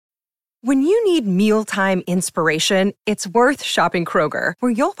When you need mealtime inspiration, it's worth shopping Kroger,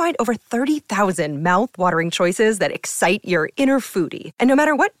 where you'll find over 30,000 mouth-watering choices that excite your inner foodie. And no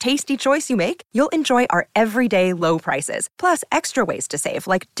matter what tasty choice you make, you'll enjoy our everyday low prices, plus extra ways to save,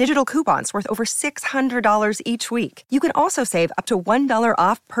 like digital coupons worth over $600 each week. You can also save up to $1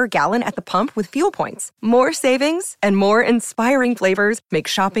 off per gallon at the pump with fuel points. More savings and more inspiring flavors make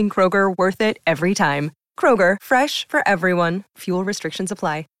shopping Kroger worth it every time. Kroger, fresh for everyone. Fuel restrictions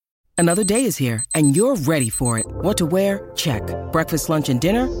apply. Another day is here, and you're ready for it. What to wear? Check. Breakfast, lunch, and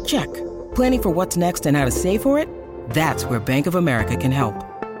dinner? Check. Planning for what's next and how to save for it? That's where Bank of America can help.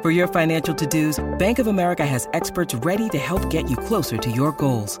 For your financial to-dos, Bank of America has experts ready to help get you closer to your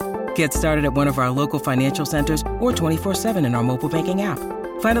goals. Get started at one of our local financial centers or 24/7 in our mobile banking app.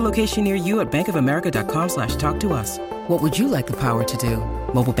 Find a location near you at bankofamerica.com/talktous. What would you like the power to do?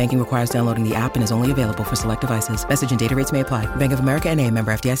 Mobile banking requires downloading the app and is only available for select devices. Message and data rates may apply. Bank of America N.A.,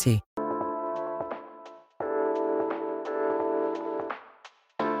 member FDIC.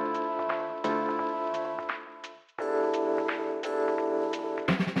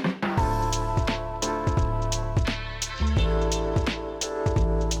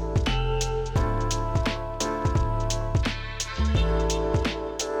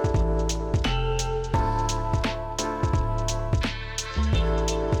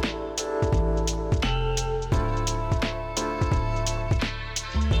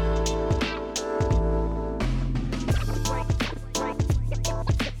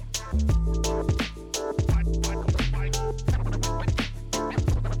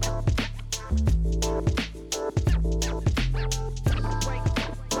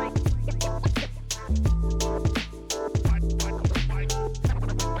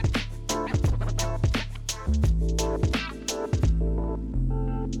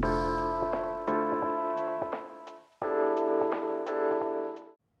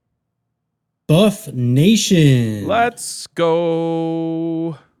 Buff Nation. Let's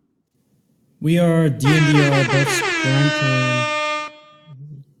go. We are DNVR Buffs Primetime.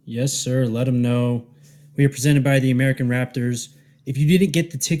 Yes, sir. Let them know. We are presented by the American Raptors. If you didn't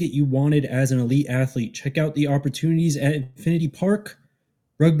get the ticket you wanted as an elite athlete, check out the opportunities at Infinity Park.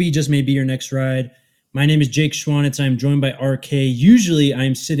 Rugby just may be your next ride. My name is Jake Schwanitz. I'm joined by RK. Usually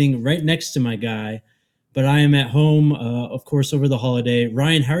I'm sitting right next to my guy, but I am at home, of course, over the holiday.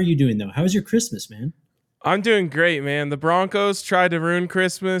 Ryan, how are you doing, though? How was your Christmas, man? I'm doing great, man. The Broncos tried to ruin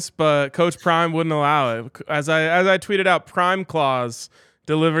Christmas, but Coach Prime wouldn't allow it. As I tweeted out, Prime Claus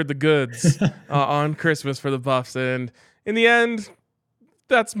delivered the goods on Christmas for the Buffs, and in the end,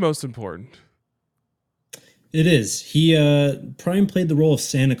 that's most important. It is. He Prime played the role of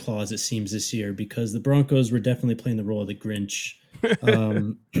Santa Claus, it seems, this year, because the Broncos were definitely playing the role of the Grinch.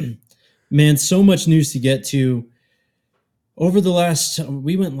 Man, so much news to get to. Over the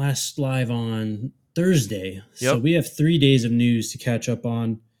we went last live on Thursday, so we have 3 days of news to catch up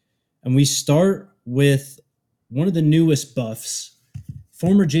on. And we start with one of the newest Buffs.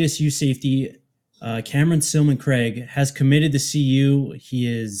 Former JSU safety Cameron Silman-Craig has committed to CU. He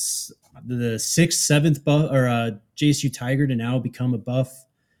is the 6th, 7th Buff, or JSU Tiger to now become a Buff.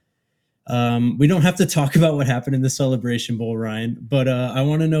 We don't have to talk about what happened in the Celebration Bowl, Ryan, but I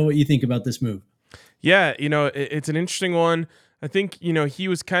want to know what you think about this move. Yeah, it's an interesting one. I think, he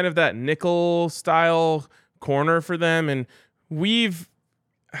was kind of that nickel style corner for them. And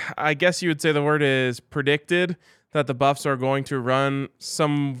I guess you would say the word is predicted that the Buffs are going to run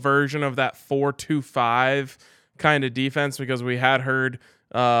some version of that 4-2-5 kind of defense, because we had heard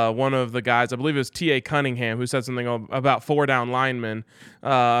one of the guys, I believe it was T.A. Cunningham, who said something about 4 down linemen.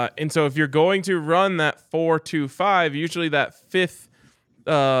 And so if you're going to run that 4-2-5, usually that fifth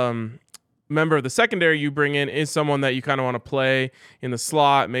member of the secondary you bring in is someone that you kind of want to play in the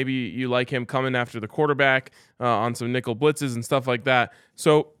slot. Maybe you like him coming after the quarterback on some nickel blitzes and stuff like that.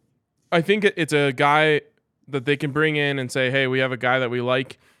 So I think it's a guy that they can bring in and say, hey, we have a guy that we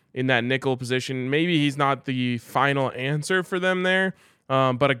like in that nickel position. Maybe he's not the final answer for them there,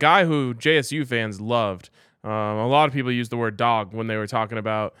 but a guy who JSU fans loved. A lot of people used the word dog when they were talking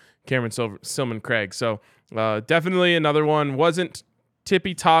about Cameron Silman-Craig. So definitely another one. Wasn't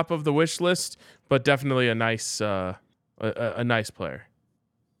tippy top of the wish list, but definitely a nice player.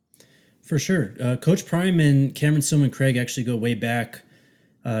 For sure. Coach Prime and Cameron Silman-Craig actually go way back.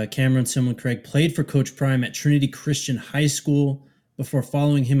 Cameron Silman-Craig played for Coach Prime at Trinity Christian High School before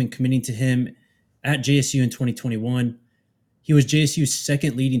following him and committing to him at JSU in 2021. He was JSU's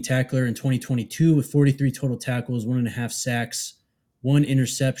second leading tackler in 2022 with 43 total tackles, 1.5 sacks, 1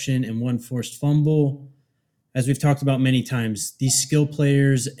 interception, and 1 forced fumble. As we've talked about many times, these skill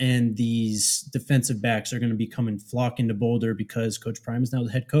players and these defensive backs are going to be flocking to Boulder because Coach Prime is now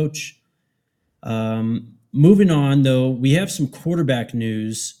the head coach. Moving on, though, we have some quarterback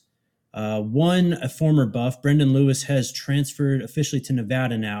news. A former Buff, Brendan Lewis, has transferred officially to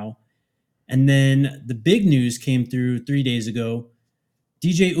Nevada now. And then the big news came through 3 days ago.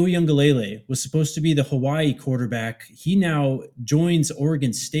 DJ Uiagalelei was supposed to be the Hawaii quarterback. He now joins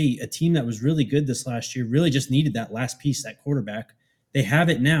Oregon State, a team that was really good this last year, really just needed that last piece, that quarterback. They have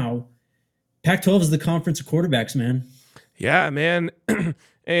it now. Pac-12 is the conference of quarterbacks, man. Yeah, man.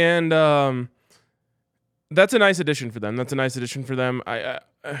 And that's a nice addition for them.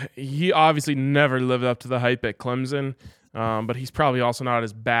 He obviously never lived up to the hype at Clemson, but he's probably also not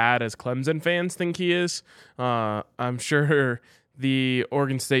as bad as Clemson fans think he is. I'm sure the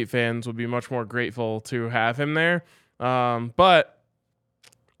Oregon State fans would be much more grateful to have him there. But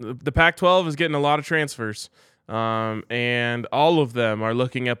the Pac-12 is getting a lot of transfers, and all of them are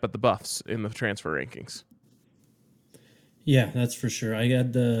looking up at the Buffs in the transfer rankings. Yeah, that's for sure. I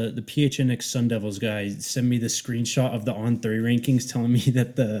got the PHNX Sun Devils guy send me the screenshot of the On3 rankings telling me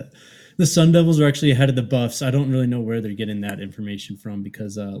that the Sun Devils are actually ahead of the Buffs. I don't really know where they're getting that information from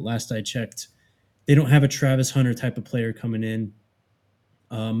because last I checked, they don't have a Travis Hunter type of player coming in.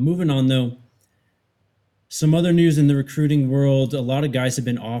 Moving on, though, some other news in the recruiting world. A lot of guys have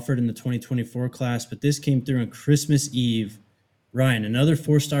been offered in the 2024 class, but this came through on Christmas Eve. Ryan, another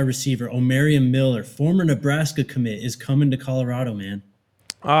 4-star receiver, Omarion Miller, former Nebraska commit, is coming to Colorado, man.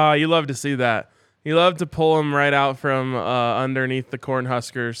 You love to see that. You love to pull him right out from underneath the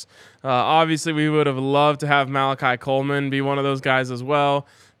Cornhuskers. Obviously, we would have loved to have Malachi Coleman be one of those guys as well.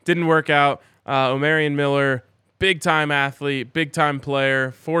 Didn't work out. Omarion Miller, big-time athlete, big-time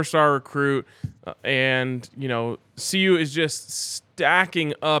player, 4-star recruit, and, CU is just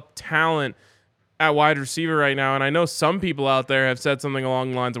stacking up talent at wide receiver right now. And I know some people out there have said something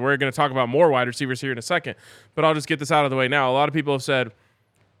along the lines of, we're going to talk about more wide receivers here in a second, but I'll just get this out of the way now. A lot of people have said,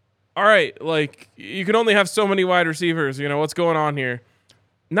 all right, you can only have so many wide receivers. What's going on here?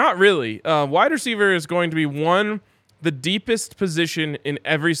 Not really. Wide receiver is going to be the deepest position in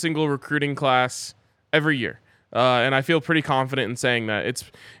every single recruiting class every year. And I feel pretty confident in saying that.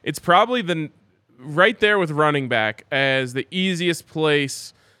 It's probably right there with running back as the easiest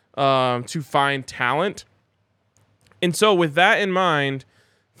place to find talent. And so with that in mind,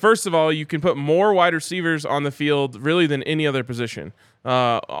 first of all, you can put more wide receivers on the field really than any other position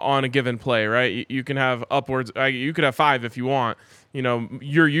on a given play, right? You can have upwards, you could have 5 if you want.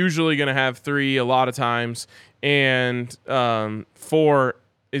 You're usually going to have 3 a lot of times, and 4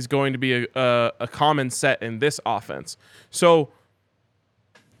 is going to be a common set in this offense. So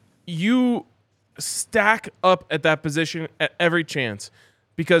you stack up at that position at every chance,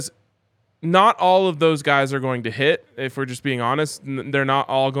 because not all of those guys are going to hit. If we're just being honest, they're not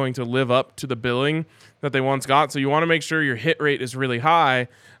all going to live up to the billing that they once got. So you want to make sure your hit rate is really high,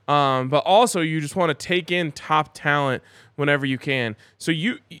 but also you just want to take in top talent whenever you can. So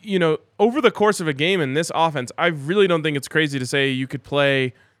you over the course of a game in this offense, I really don't think it's crazy to say you could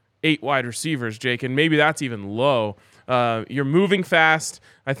play 8 wide receivers, Jake, and maybe that's even low. You're moving fast.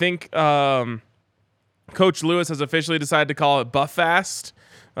 I think Coach Lewis has officially decided to call it Buff Fast.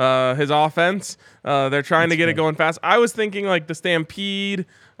 His offense. They're trying to get it going fast. I was thinking like the Stampede.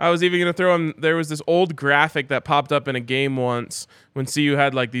 I was even going to throw him. There was this old graphic that popped up in a game once when CU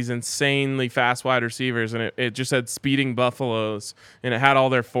had like these insanely fast wide receivers, and it just said Speeding Buffaloes, and it had all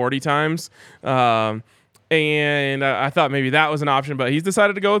their 40 times. And I thought maybe that was an option, but he's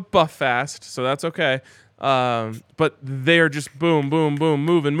decided to go with Buff Fast, so that's okay. But they're just boom, boom, boom,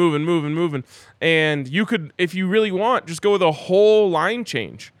 moving. And you could, if you really want, just go with a whole line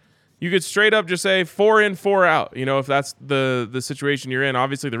change. You could straight up just say 4 in, 4 out. If that's the situation you're in.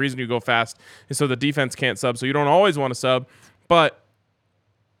 Obviously, the reason you go fast is so the defense can't sub, so you don't always want to sub. But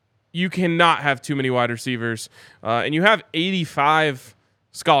you cannot have too many wide receivers. And you have 85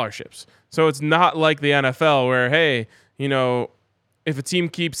 scholarships. So it's not like the NFL where, hey, if a team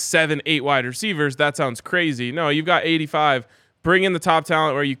keeps 7, 8 wide receivers, that sounds crazy. No, you've got 85. Bring in the top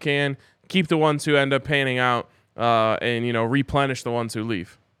talent where you can. Keep the ones who end up panning out, and replenish the ones who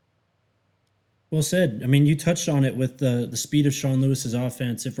leave. Well said. I mean, you touched on it with the speed of Sean Lewis's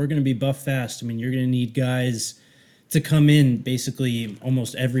offense. If we're going to be Buff Fast, you're going to need guys to come in basically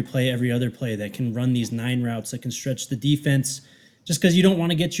almost every play, every other play, that can run these 9 routes, that can stretch the defense, just because you don't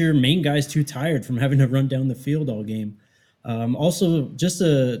want to get your main guys too tired from having to run down the field all game. Also, just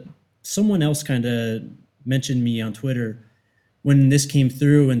someone else kind of mentioned me on Twitter when this came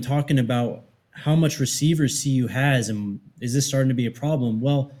through and talking about how much receivers CU has and is this starting to be a problem?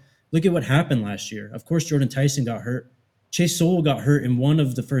 Well, look at what happened last year. Of course, Jordan Tyson got hurt. Chase Sowell got hurt in one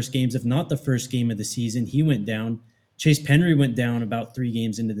of the first games, if not the first game of the season. He went down. Chase Penry went down about 3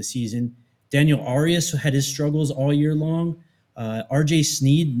 games into the season. Daniel Arias had his struggles all year long. RJ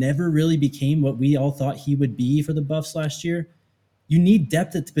Sneed never really became what we all thought he would be for the Buffs last year. You need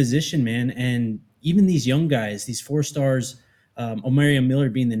depth at the position, man. And even these young guys, these 4 stars, Omarion Miller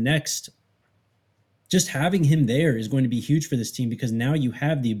being the next, just having him there is going to be huge for this team, because now you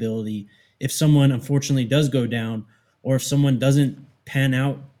have the ability, if someone unfortunately does go down, or if someone doesn't pan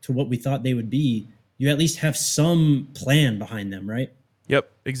out to what we thought they would be, you at least have some plan behind them, right? Yep,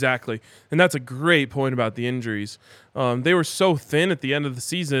 exactly. And that's a great point about the injuries. They were so thin at the end of the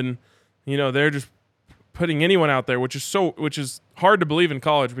season. They're just putting anyone out there, which is hard to believe in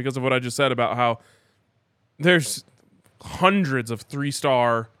college because of what I just said about how there's hundreds of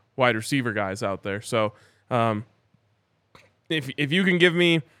 3-star wide receiver guys out there. So if you can give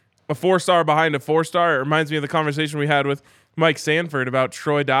me a 4-star behind a 4-star, it reminds me of the conversation we had with Mike Sanford about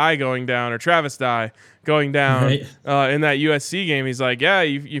Troy Dye going down, or Travis Dye going down, right, in that USC game. He's like, yeah,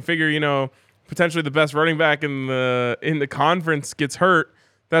 you figure, potentially the best running back in the conference gets hurt.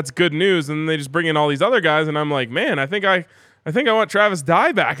 That's good news. And they just bring in all these other guys, and I'm like, man, I think I want Travis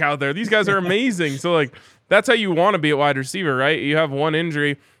Dye back out there. These guys are amazing. So like, that's how you want to be at wide receiver, right? You have one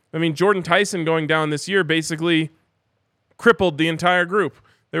injury. I mean, Jordan Tyson going down this year basically crippled the entire group.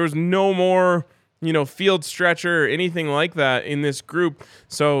 There was no more, field stretcher or anything like that in this group.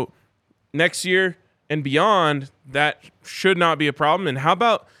 So next year and beyond, that should not be a problem. And how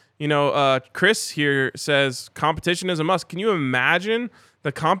about, Chris here says competition is a must. Can you imagine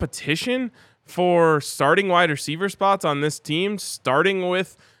the competition for starting wide receiver spots on this team, starting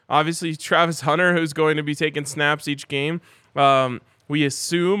with obviously Travis Hunter, who's going to be taking snaps each game? We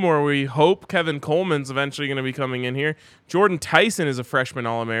assume, or we hope, Kevin Coleman's eventually going to be coming in here. Jordan Tyson is a freshman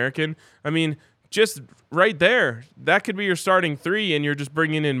All-American. I mean, just right there, that could be your starting 3, and you're just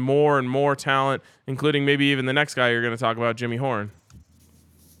bringing in more and more talent, including maybe even the next guy you're going to talk about, Jimmy Horn.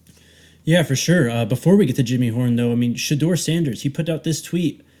 Yeah, for sure. Before we get to Jimmy Horn, though, I mean, Shedeur Sanders, he put out this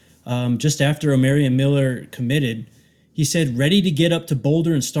tweet just after Omarion Miller committed. He said, ready to get up to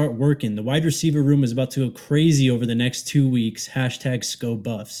Boulder and start working. The wide receiver room is about to go crazy over the next 2 weeks.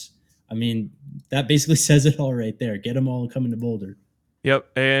 #ScoBuffs. I mean, that basically says it all right there. Get them all coming to Boulder. Yep.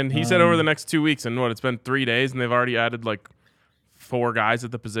 And he said over the next 2 weeks, and it's been 3 days, and they've already added like 4 guys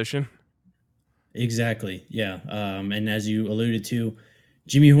at the position. Exactly. Yeah. And as you alluded to,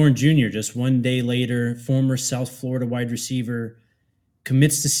 Jimmy Horn Jr., just 1 day later, former South Florida wide receiver,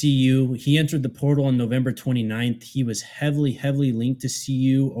 commits to CU. He entered the portal on November 29th. He was heavily linked to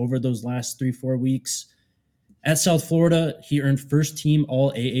CU over those last 3-4 weeks. At South Florida, he earned first-team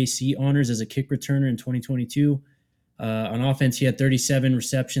All-AAC honors as a kick returner in 2022. On offense, he had 37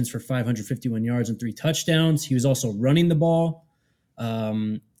 receptions for 551 yards and 3 touchdowns. He was also running the ball.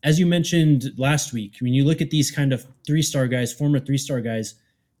 As you mentioned last week, when you look at these kind of 3-star guys, former 3-star guys,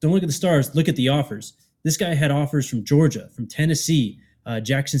 don't look at the stars, look at the offers. This guy had offers from Georgia, from Tennessee.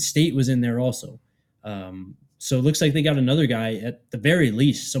 Jackson State was in there also. So it looks like they got another guy, at the very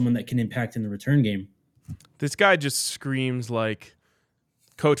least, someone that can impact in the return game. This guy just screams like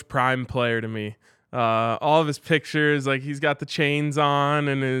Coach Prime player to me. All of his pictures, like he's got the chains on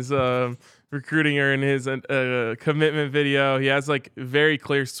and his recruiting her in his commitment video. He has like very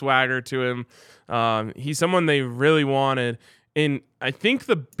clear swagger to him. He's someone they really wanted. And I think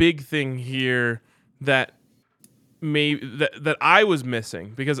the big thing here that that I was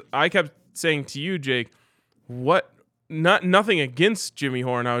missing, because I kept saying to you, Jake, nothing against Jimmy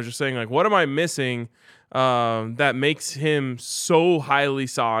Horn. I was just saying, like, what am I missing that makes him so highly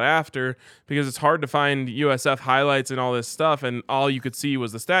sought after? Because it's hard to find USF highlights and all this stuff, and all you could see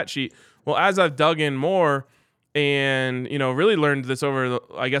was the stat sheet. Well, as I've dug in more and, really learned this over,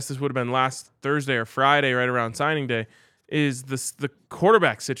 I guess this would have been last Thursday or Friday, right around signing day, is the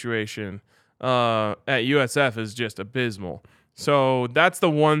quarterback situation at USF is just abysmal. So that's the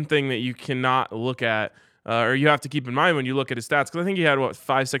one thing that you cannot look at, or you have to keep in mind when you look at his stats, because I think he had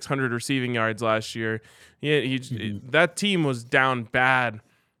 500-600 receiving yards last year. That team was down bad,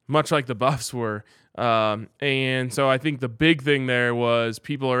 much like the Buffs were. And so I think the big thing there was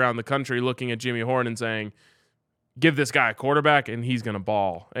people around the country looking at Jimmy Horn and saying, give this guy a quarterback and he's going to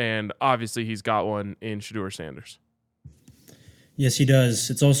ball. And obviously he's got one in Shedeur Sanders. Yes, he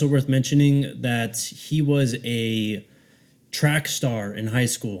does. It's also worth mentioning that he was a track star in high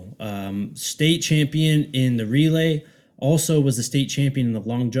school, state champion in the relay, also was the state champion in the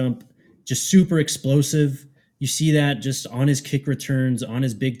long jump, just super explosive. You see that just on his kick returns, on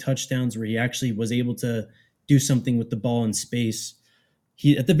his big touchdowns where he actually was able to do something with the ball in space.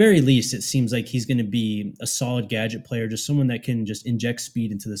 He, at the very least, it seems like he's going to be a solid gadget player, just someone that can just inject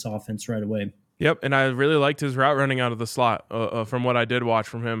speed into this offense right away. Yep, and I really liked his route running out of the slot from what I did watch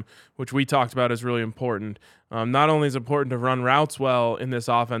from him, which we talked about is really important. Not only is it important to run routes well in this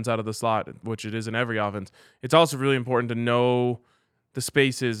offense out of the slot, which it is in every offense, it's also really important to know the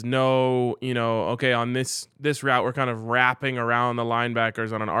spaces, okay, on this route, we're kind of wrapping around the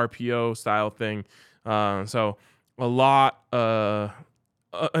linebackers on an RPO style thing. So a lot,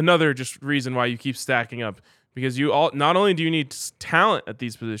 another just reason why you keep stacking up, because not only do you need talent at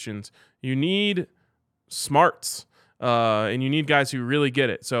these positions, you need smarts, and you need guys who really get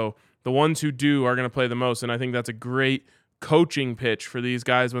it. So the ones who do are going to play the most, and I think that's a great coaching pitch for these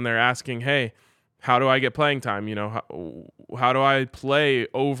guys when they're asking, hey, how do I get playing time? How do I play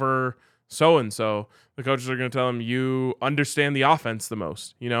over so-and-so? The coaches are going to tell them, you understand the offense the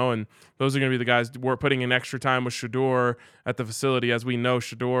most, and those are going to be the guys we're putting in extra time with Shedeur at the facility. As we know,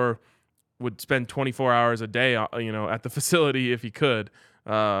 Shedeur would spend 24 hours a day, at the facility if he could.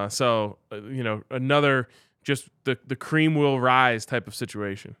 Another just the cream will rise type of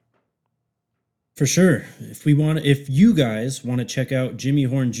situation. For sure. If you guys want to check out Jimmy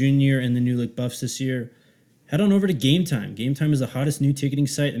Horn Jr. and the New Look Buffs this year, head on over to Game Time. Game Time is the hottest new ticketing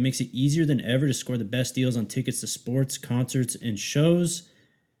site that makes it easier than ever to score the best deals on tickets to sports, concerts, and shows.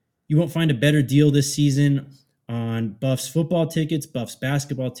 You won't find a better deal this season on Buffs football tickets, Buffs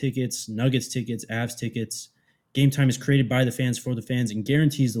basketball tickets, Nuggets tickets, Avs tickets. Game Time is created by the fans for the fans and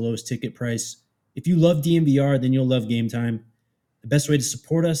guarantees the lowest ticket price. If you love DNVR, then you'll love Game Time. The best way to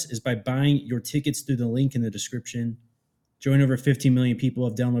support us is by buying your tickets through the link in the description. Join over 15 million people who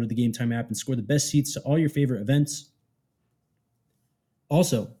have downloaded the Game Time app and score the best seats to all your favorite events.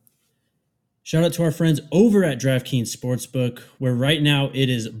 Also, shout out to our friends over at DraftKings Sportsbook, where right now it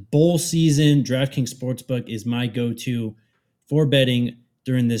is bowl season. DraftKings Sportsbook is my go-to for betting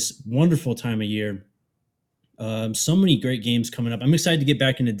during this wonderful time of year. So many great games coming up. I'm excited to get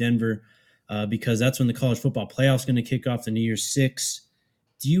back into Denver because that's when the college football playoff is going to kick off, the New Year's Six.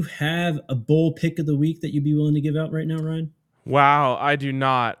 Do you have a bowl pick of the week that you'd be willing to give out right now, Ryan? Wow, I do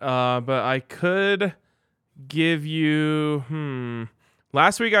not. But I could give you.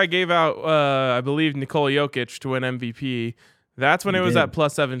 Last week I gave out, I believe, Nikola Jokic to win MVP. That's when it was at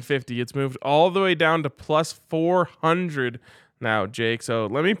plus 750. It's moved all the way down to plus 400 now, Jake. So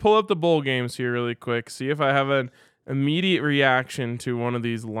let me pull up the bowl games here really quick, see if I have an immediate reaction to one of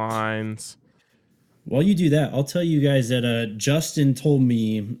these lines. While you do that, I'll tell you guys that Justin told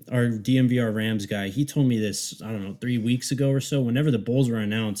me, our DMVR Rams guy, he told me this, 3 weeks ago or so, whenever the Bulls were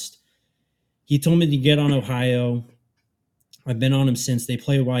announced. He told me to get on Ohio. I've been on him since. They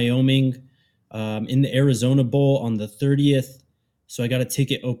play Wyoming in the Arizona Bowl on the 30th. So I got a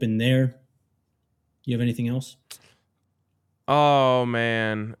ticket open there. You have anything else? Oh,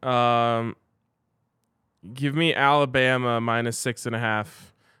 man. Give me Alabama minus 6.5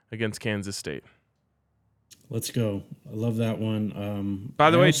 against Kansas State. Let's go. I love that one.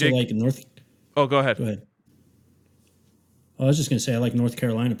 By the way, Jake. Oh, go ahead. Go ahead. I was just going to say I like North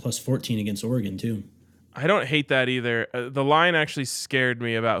Carolina plus 14 against Oregon, too. I don't hate that either. The line actually scared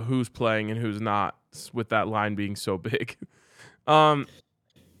me about who's playing and who's not, with that line being so big.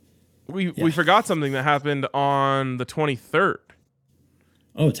 We forgot something that happened on the 23rd.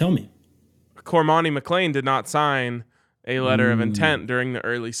 Oh, tell me. Cormani McClain did not sign a letter of intent during the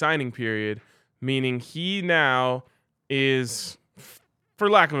early signing period, meaning he now is, for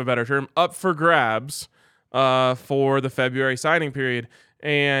lack of a better term, up for grabs for the February signing period.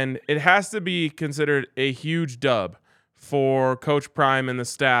 And it has to be considered a huge dub for Coach Prime and the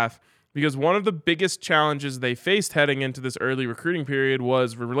staff, because one of the biggest challenges they faced heading into this early recruiting period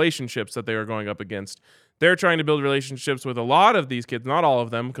was relationships that they were going up against. They're trying to build relationships with a lot of these kids, not all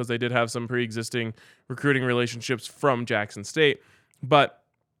of them, because they did have some pre-existing recruiting relationships from Jackson State. But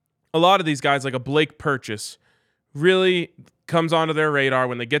a lot of these guys, like a Blake Purchase, really comes onto their radar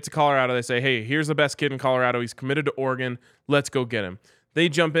when they get to Colorado. They say, hey, here's the best kid in Colorado. He's committed to Oregon. Let's go get him. They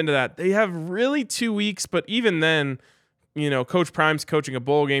jump into that. They have really 2 weeks, but even then, Coach Prime's coaching a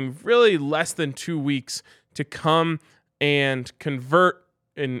bowl game, really less than 2 weeks to come and convert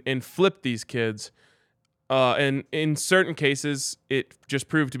and flip these kids. And in certain cases, it just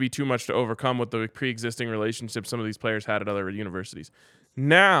proved to be too much to overcome with the pre-existing relationships some of these players had at other universities.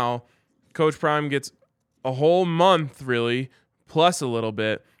 Now, Coach Prime gets a whole month, really, plus a little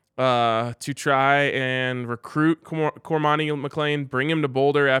bit, to try and recruit Cormani McClain, bring him to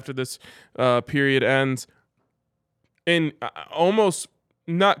Boulder after this period ends. And almost,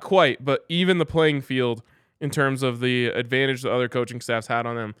 not quite, but even the playing field in terms of the advantage the other coaching staffs had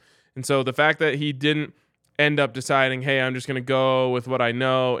on them. And so the fact that he didn't end up deciding, hey, I'm just going to go with what I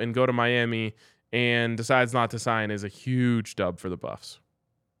know and go to Miami, and decides not to sign is a huge dub for the Buffs.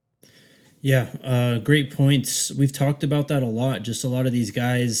 Yeah, great points. We've talked about that a lot. Just a lot of these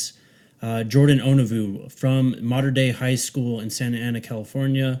guys, Jordan Onovu from Modern Day High School in Santa Ana,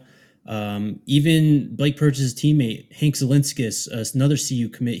 California. Even Blake Purchas's teammate, Hank Zelinskis, another CU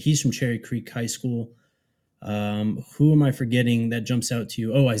commit. He's from Cherry Creek High School. Who am I forgetting that jumps out to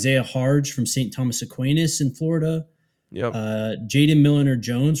you? Oh, Isaiah Harge from St. Thomas Aquinas in Florida. Yep. Jaden Milliner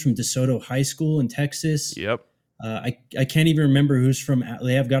Jones from DeSoto High School in Texas. Yep. I can't even remember who's from.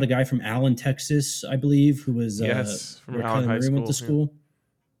 They have got a guy from Allen, Texas, I believe, who was from where Allen Kyler High Murray School. went to school.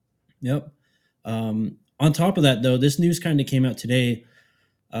 Yep. On top of that, though, this news kind of came out today.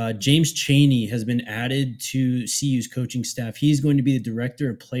 James Chaney has been added to CU's coaching staff. He's going to be the director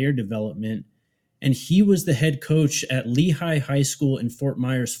of player development, and he was the head coach at Lehigh High School in Fort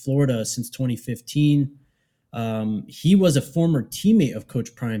Myers, Florida, since 2015. He was a former teammate of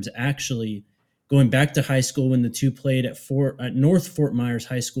Coach Prime's, actually, going back to high school when the two played at North Fort Myers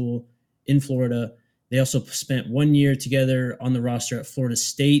High School in Florida. They also spent 1 year together on the roster at Florida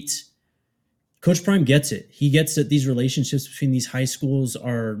State. Coach Prime gets it. He gets that these relationships between these high schools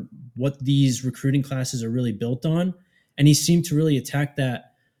are what these recruiting classes are really built on. And he seemed to really attack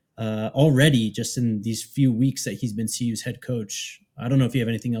that already just in these few weeks that he's been CU's head coach. I don't know if you have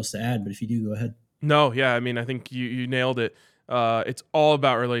anything else to add, but if you do, go ahead. No, yeah, I mean, I think you nailed it. It's all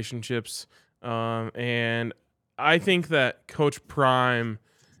about relationships. And I think that Coach Prime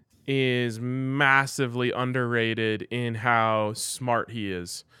is massively underrated in how smart he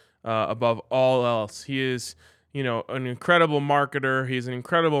is. Above all else, he is, an incredible marketer. He's an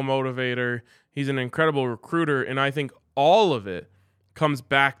incredible motivator. He's an incredible recruiter. And I think all of it comes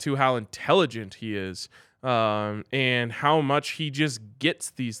back to how intelligent he is, and how much he just gets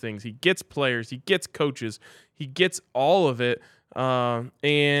these things. He gets players. He gets coaches. He gets all of it,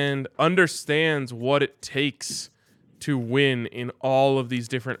 and understands what it takes to win in all of these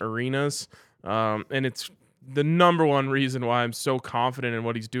different arenas. And it's the number one reason why I'm so confident in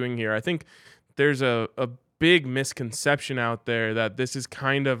what he's doing here. I think there's a big misconception out there that this is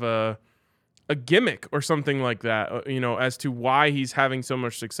kind of a gimmick or something like that, as to why he's having so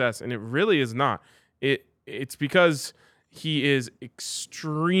much success. And it really is not. It's because he is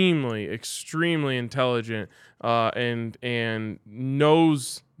extremely, extremely intelligent, and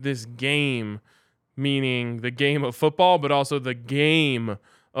knows this game, meaning the game of football, but also the game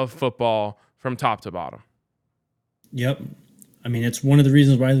of football from top to bottom. Yep. I mean, it's one of the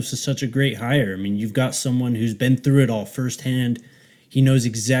reasons why this is such a great hire. I mean, you've got someone who's been through it all firsthand. He knows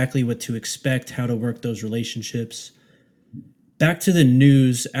exactly what to expect, how to work those relationships. Back to the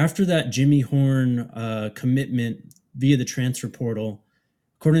news. After that Jimmy Horn commitment via the transfer portal,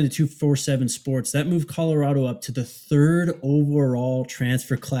 according to 247 Sports, that moved Colorado up to the 3rd overall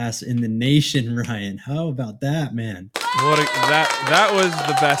transfer class in the nation, Ryan. How about that, man? That was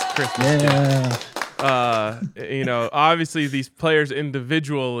the best Christmas gift. Obviously these players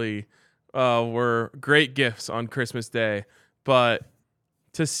individually were great gifts on Christmas Day, but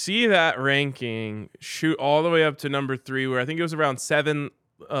to see that ranking shoot all the way up to number 3, where I think it was around 7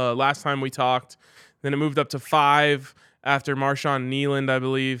 last time we talked, then it moved up to 5 after Marshawn Nealand, I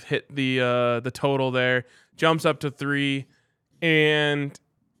believe, hit the total there, jumps up to 3, and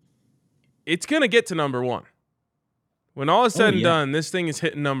it's gonna get to number 1. When all is said and done, this thing is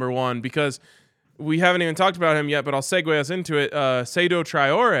hitting number 1, because we haven't even talked about him yet, but I'll segue us into it. Seydou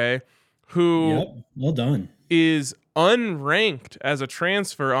Traore, who well done, is unranked as a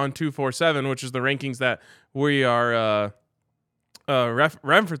transfer on 247, which is the rankings that we are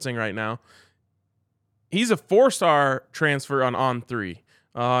referencing right now. He's a 4-star transfer on On3.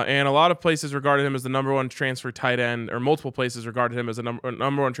 And a lot of places regarded him as the number 1 transfer tight end, or multiple places regarded him as a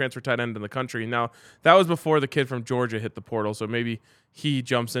number 1 transfer tight end in the country. Now, that was before the kid from Georgia hit the portal, so maybe he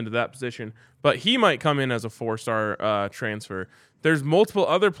jumps into that position. But he might come in as a 4-star transfer. There's multiple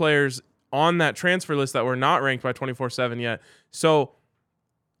other players on that transfer list that were not ranked by 24/7 yet. So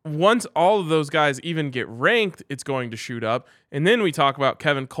once all of those guys even get ranked, it's going to shoot up. And then we talk about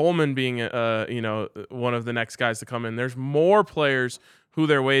Kevin Coleman being one of the next guys to come in. There's more players who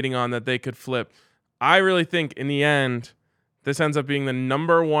they're waiting on that they could flip. I really think in the end, this ends up being the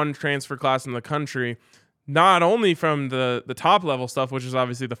number 1 transfer class in the country, not only from the top level stuff, which is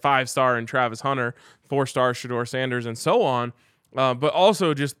obviously the 5-star in Travis Hunter, 4-star Shedeur Sanders, and so on, but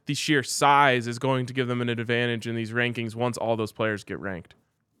also just the sheer size is going to give them an advantage in these rankings once all those players get ranked.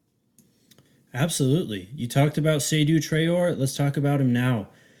 Absolutely. You talked about Seydou Traore. Let's talk about him now.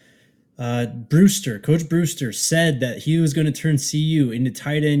 Coach Brewster said that he was going to turn CU into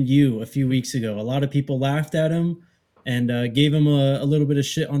tight end U a few weeks ago. A lot of people laughed at him and gave him a little bit of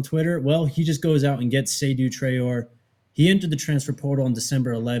shit on Twitter. Well, he just goes out and gets Seydou Traore. He entered the transfer portal on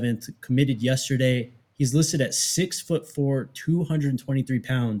December 11th, committed yesterday. He's listed at 6'4", 223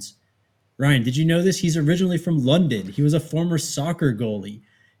 pounds. Ryan, did you know this? He's originally from London. He was a former soccer goalie.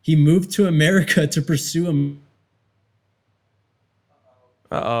 He moved to America to pursue him.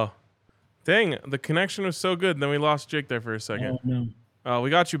 Uh-oh. Dang, the connection was so good, and then we lost Jake there for a second. Oh, no. Oh,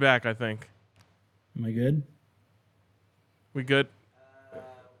 we got you back, I think. Am I good? We good?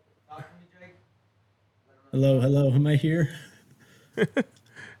 Hello, am I here?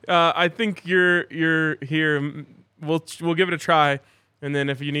 I think you're here. We'll give it a try, and then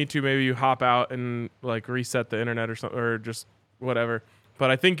if you need to, maybe you hop out and like reset the internet or something, or just whatever.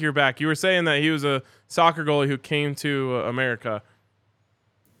 But I think you're back. You were saying that he was a soccer goalie who came to America.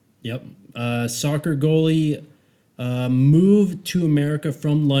 Yep, soccer goalie moved to America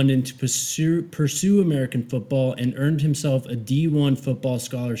from London to pursue American football and earned himself a D1 football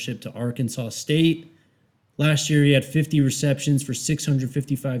scholarship to Arkansas State. Last year, he had 50 receptions for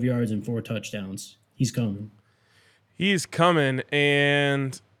 655 yards and 4 touchdowns. He's coming. He's coming,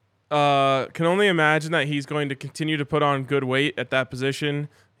 and can only imagine that he's going to continue to put on good weight at that position.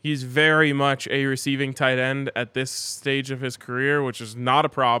 He's very much a receiving tight end at this stage of his career, which is not a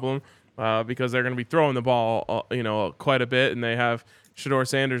problem because they're going to be throwing the ball, quite a bit, and they have Shedeur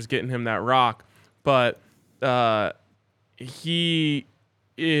Sanders getting him that rock. But he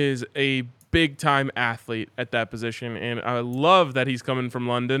is a big-time athlete at that position, and I love that he's coming from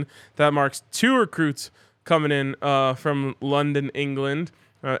London. That marks 2 recruits coming in from London, England.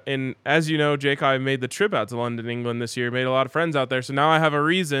 And as you know, Jake, I made the trip out to London, England this year, made a lot of friends out there, so now I have a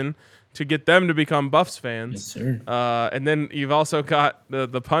reason to get them to become Buffs fans. Yes, sir. And then you've also got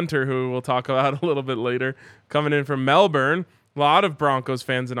the punter, who we'll talk about a little bit later, coming in from Melbourne. A lot of Broncos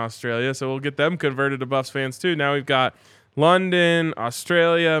fans in Australia, so we'll get them converted to Buffs fans too. Now we've got London,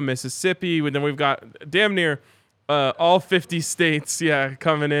 Australia, Mississippi. Then we've got damn near all 50 states,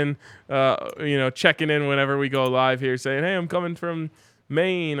 coming in, checking in whenever we go live here, saying, hey, I'm coming from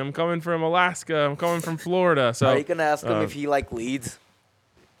Maine, I'm coming from Alaska, I'm coming from Florida. So are you gonna ask him if he Leeds?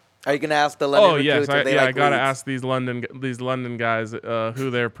 Are you gonna ask the London? Oh yes, I gotta Leeds? ask these London guys who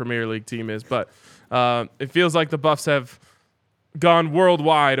their Premier League team is. But it feels like the Buffs have gone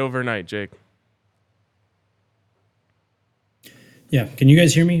worldwide overnight, Jake. Yeah, can you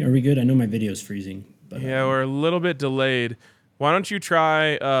guys hear me? Are we good? I know my video's freezing. But, yeah, we're a little bit delayed. Why don't you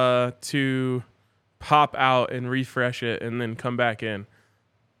try to pop out and refresh it and then come back in?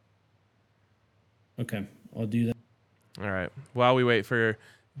 Okay, I'll do that. All right. While we wait for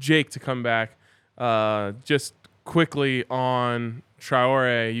Jake to come back, just quickly on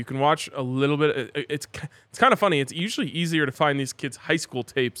Traore, you can watch a little bit. It's kind of funny. It's usually easier to find these kids' high school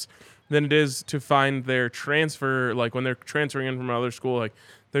tapes than it is to find their transfer, like when they're transferring in from another school. Like,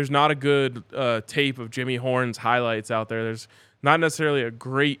 there's not a good tape of Jimmy Horn's highlights out there. There's not necessarily a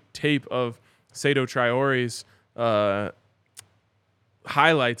great tape of Seydou Traore's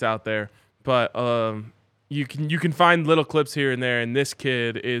highlights out there, but you can find little clips here and there, and this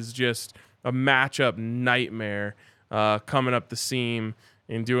kid is just a matchup nightmare coming up the seam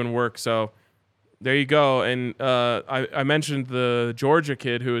and doing work. So there you go. And I mentioned the Georgia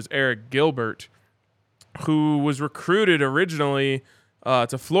kid, who is Eric Gilbert, who was recruited originally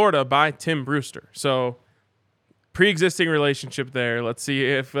to Florida by Tim Brewster. So pre-existing relationship there. Let's see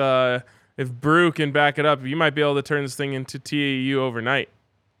if Brew can back it up. You might be able to turn this thing into TAU overnight.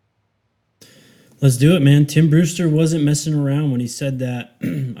 Let's do it, man. Tim Brewster wasn't messing around when he said that.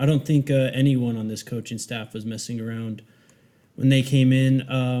 I don't think anyone on this coaching staff was messing around when they came in.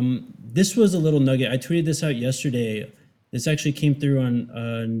 This was a little nugget. I tweeted this out yesterday. This actually came through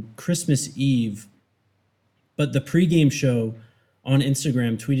on Christmas Eve. But the pregame show on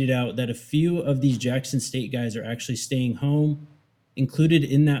Instagram tweeted out that a few of these Jackson State guys are actually staying home. Included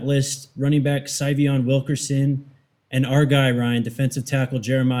in that list, running back Syvion Wilkerson and our guy, Ryan, defensive tackle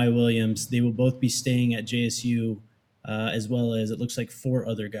Jeremiah Williams. They will both be staying at JSU, as well as, it looks like, 4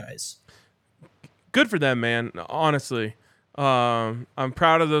 other guys. Good for them, man, honestly. I'm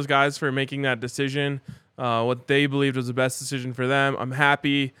proud of those guys for making that decision, what they believed was the best decision for them. I'm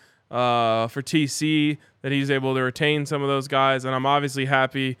happy for TC that he's able to retain some of those guys, and I'm obviously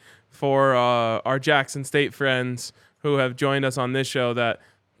happy for our Jackson State friends who have joined us on this show that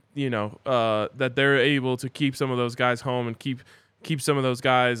that they're able to keep some of those guys home and keep some of those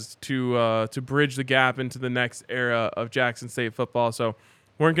guys to bridge the gap into the next era of Jackson State football. So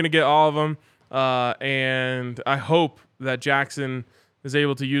weren't going to get all of them, and I hope that Jackson is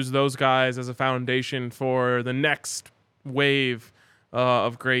able to use those guys as a foundation for the next wave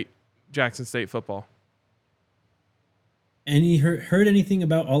of great Jackson State football. heard anything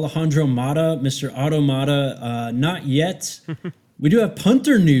about Alejandro Mata, Mr. Otto Mata? Not yet. We do have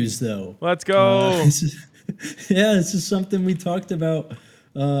punter news, though. Let's go. This is something we talked about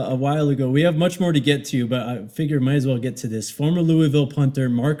a while ago. We have much more to get to, but I figure might as well get to this. Former Louisville punter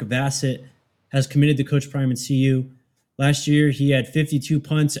Mark Vassett has committed to Coach Prime and CU. Last year, he had 52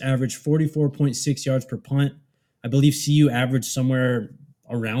 punts, averaged 44.6 yards per punt. I believe CU averaged somewhere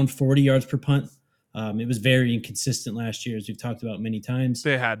around 40 yards per punt. It was very inconsistent last year, as we've talked about many times.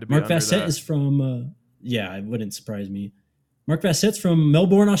 They had to be Mark under Vassett that. is from, it wouldn't surprise me. Mark Vassett's from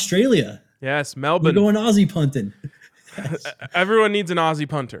Melbourne, Australia. Yes, We're Melbourne. going Aussie punting. Everyone needs an Aussie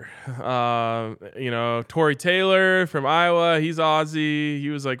punter. Torrey Taylor from Iowa, he's Aussie. He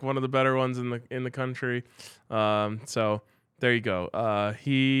was like one of the better ones in the country. So there you go.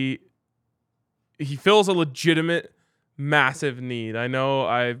 He fills a legitimate, massive need. I know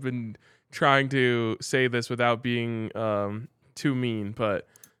I've been trying to say this without being too mean, but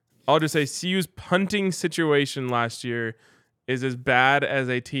I'll just say CU's punting situation last year is as bad as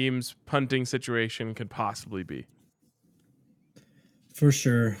a team's punting situation could possibly be. For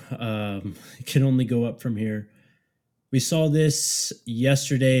sure. It can only go up from here. We saw this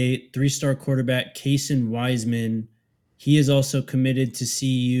yesterday. 3-star quarterback Kason Wiseman. He is also committed to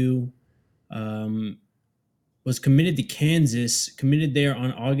CU. Was committed to Kansas, committed there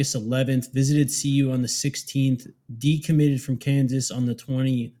on August 11th, visited CU on the 16th, decommitted from Kansas on the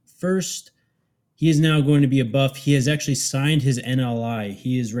 21st. He is now going to be a Buff. He has actually signed his NLI.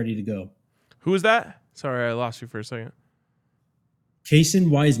 He is ready to go. Who is that? Sorry, I lost you for a second. Kason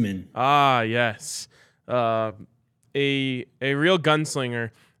Wiseman. Ah, yes. A real gunslinger.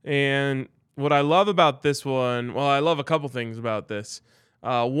 And what I love about this one, well, I love a couple things about this.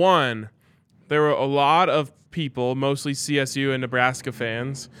 One, there were a lot of people, mostly CSU and Nebraska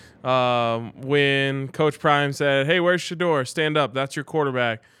fans, when Coach Prime said, "Hey, where's Shedeur? Stand up. That's your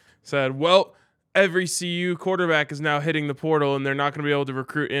quarterback." Said, "Well, every CU quarterback is now hitting the portal, and they're not going to be able to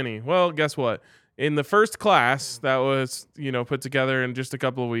recruit any." Well, guess what? In the first class that was, put together in just a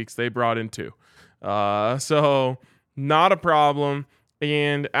couple of weeks, they brought in 2. So not a problem.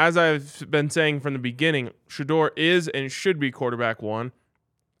 And as I've been saying from the beginning, Shedeur is and should be quarterback 1.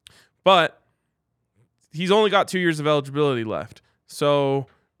 But he's only got 2 years of eligibility left. So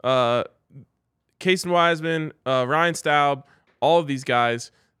Kason Wiseman, Ryan Staub, all of these guys,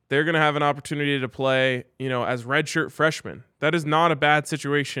 they're going to have an opportunity to play, as redshirt freshmen. That is not a bad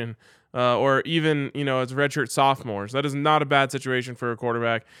situation. Or even, as redshirt sophomores. That is not a bad situation for a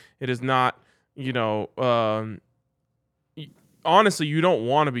quarterback. It is not, honestly, you don't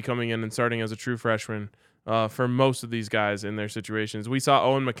want to be coming in and starting as a true freshman for most of these guys in their situations. We saw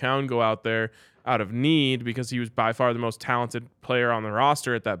Owen McCown go out there out of need because he was by far the most talented player on the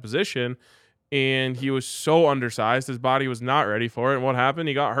roster at that position, and he was so undersized. His body was not ready for it, and what happened?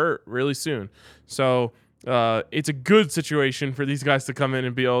 He got hurt really soon. So it's a good situation for these guys to come in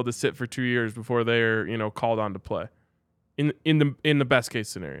and be able to sit for 2 years before they're called on to play in the best case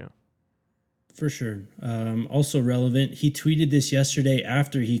scenario. For sure. Also relevant. He tweeted this yesterday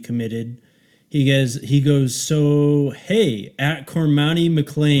after he committed. He goes, "So, hey, at Cormani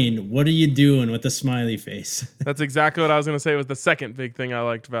McLean, what are you doing?" with a smiley face. That's exactly what I was going to say was the second big thing I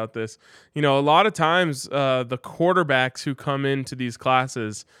liked about this. A lot of times the quarterbacks who come into these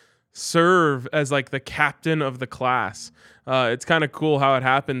classes serve as like the captain of the class. It's kind of cool how it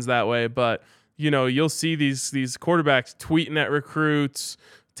happens that way, but you'll see these quarterbacks tweeting at recruits,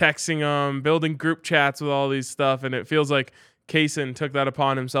 texting them, building group chats with all these stuff, and it feels like Kason took that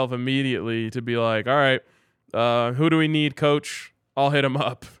upon himself immediately to be like, "All right, who do we need, coach? I'll hit him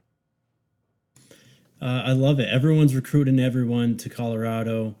up." I love it. Everyone's recruiting everyone to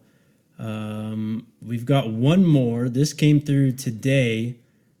Colorado. We've got one more. This came through today.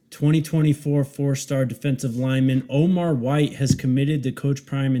 2024 4-star defensive lineman Omar White has committed to Coach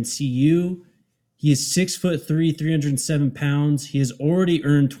Prime and CU. He is 6'3", 307 pounds. He has already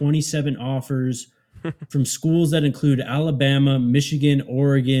earned 27 offers from schools that include Alabama, Michigan,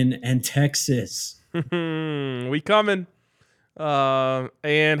 Oregon, and Texas. We coming.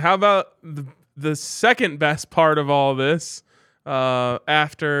 And how about the second best part of all this?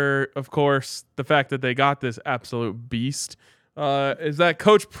 After, of course, the fact that they got this absolute beast, is that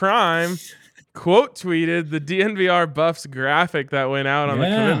Coach Prime quote tweeted the DNVR Buffs graphic that went out on the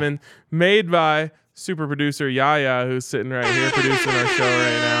commitment made by super producer Yaya, who's sitting right here producing our show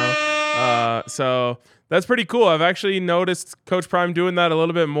right now. So that's pretty cool. I've actually noticed Coach Prime doing that a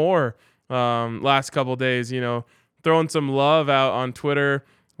little bit more last couple days, throwing some love out on Twitter.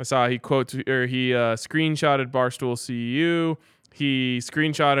 I saw he screenshotted Barstool CU He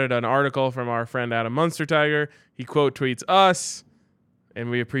screenshotted an article from our friend Adam Munstertiger. He quote tweets us, and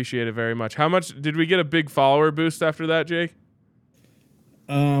we appreciate it very much. How much did we get a big follower boost after that, Jake?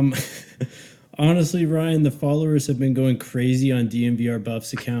 Honestly, Ryan, the followers have been going crazy on DMVR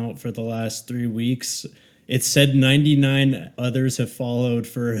Buff's account for the last 3 weeks. It said 99 others have followed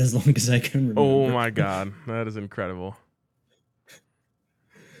for as long as I can remember. Oh my God, that is incredible.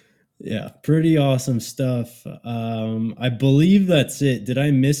 Yeah, pretty awesome stuff. I believe that's it. Did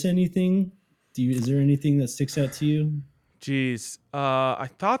I miss anything? Is there anything that sticks out to you? Jeez, I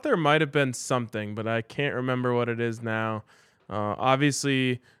thought there might have been something, but I can't remember what it is now.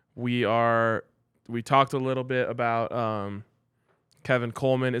 Obviously, we talked a little bit about Kevin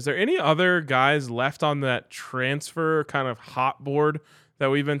Coleman. Is there any other guys left on that transfer kind of hot board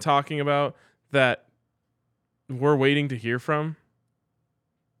that we've been talking about that we're waiting to hear from?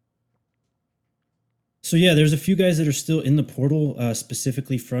 So yeah, there's a few guys that are still in the portal,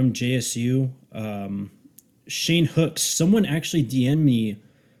 specifically from JSU. Shane Hooks. Someone actually DM'd me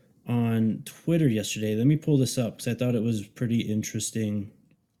on Twitter yesterday. Let me pull this up because I thought it was pretty interesting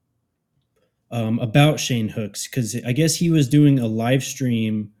about Shane Hooks, because I guess he was doing a live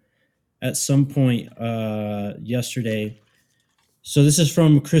stream at some point yesterday. So this is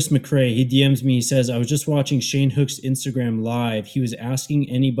from Chris McRae. He DMs me. He says, I was just watching Shane Hooks' Instagram live. He was asking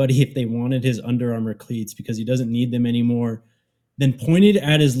anybody if they wanted his Under Armour cleats because he doesn't need them anymore. Then pointed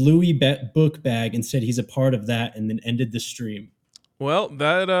at his Louis book bag and said he's a part of that, and then ended the stream. Well,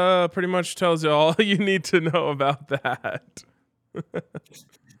 that pretty much tells you all you need to know about that.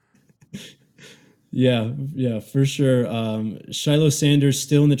 Yeah, for sure. Shiloh Sanders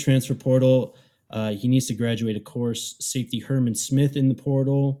still in the transfer portal. He needs to graduate a course. Safety Herman Smith in the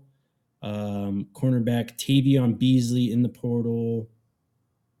portal. Cornerback Tavion Beasley in the portal.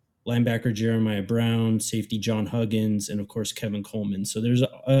 Linebacker Jeremiah Brown. Safety John Huggins, and of course Kevin Coleman. So there's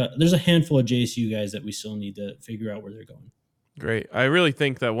a handful of JSU guys that we still need to figure out where they're going. Great. I really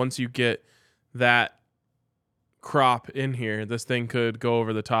think that once you get that crop in here, this thing could go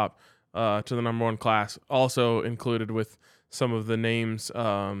over the top to the number one class. Also included with some of the names.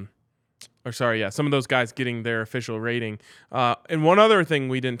 Some of those guys getting their official rating. And one other thing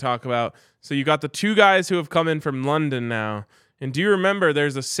we didn't talk about. So you got the two guys who have come in from London now. And do you remember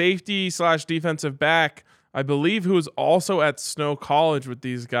there's a safety / defensive back, I believe, who is also at Snow College with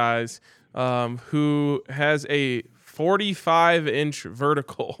these guys, who has a 45-inch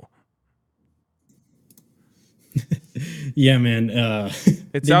vertical. Yeah, man.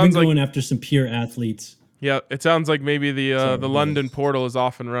 It sounds sounds like going like after some pure athletes. Yeah, it sounds like maybe the London portal is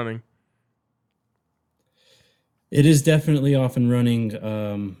off and running. It is definitely off and running.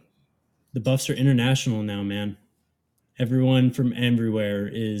 The Buffs are international now, man. Everyone from everywhere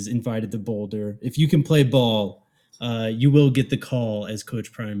is invited to Boulder. If you can play ball, you will get the call, as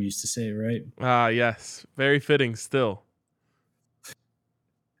Coach Prime used to say, right? Yes. Very fitting still.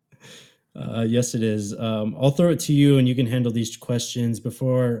 Yes, it is. I'll throw it to you, and you can handle these questions.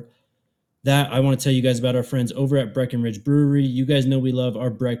 Before that, I want to tell you guys about our friends over at Breckenridge Brewery. You guys know we love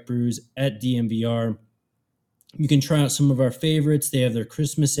our Breck brews at DMVR. You can try out some of our favorites. They have their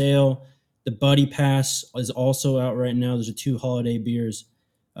Christmas ale. The Buddy Pass is also out right now. Those are 2 holiday beers.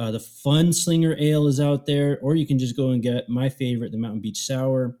 The Fun Slinger Ale is out there, or you can just go and get my favorite, the Mountain Beach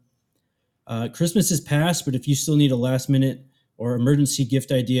Sour. Christmas is past, but if you still need a last-minute or emergency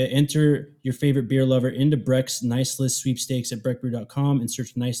gift idea, enter your favorite beer lover into Breck's Nice List sweepstakes at breckbrew.com and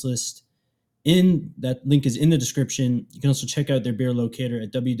search Nice List. That link is in the description. You can also check out their beer locator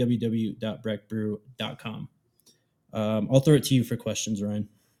at www.breckbrew.com. I'll throw it to you for questions, Ryan.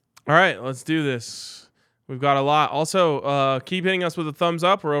 All right, let's do this. We've got a lot. Also, keep hitting us with a thumbs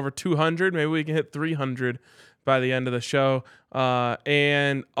up. We're over 200. Maybe we can hit 300 by the end of the show.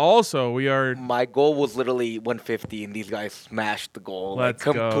 And also, we are... My goal was literally 150, and these guys smashed the goal. Let's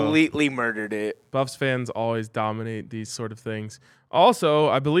go. Completely murdered it. Buffs fans always dominate these sort of things. Also,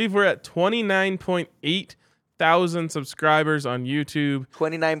 I believe we're at 29.8 thousand subscribers on YouTube.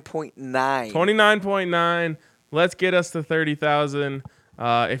 29.9. 29.9. Let's get us to 30,000.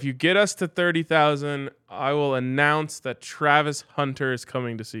 If you get us to 30,000, I will announce that Travis Hunter is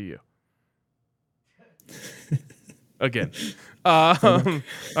coming to see you. Again. All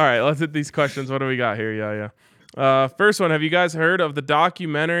right, let's hit these questions. What do we got here? Yeah. First one, have you guys heard of the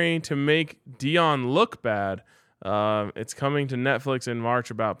documentary to make Dion look bad? It's coming to Netflix in March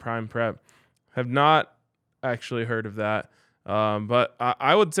about Prime Prep. Have not actually heard of that. But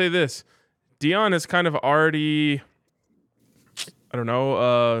I would say this. Dion is kind of already... I don't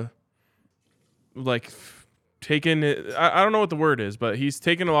know, taken it. I don't know what the word is, but he's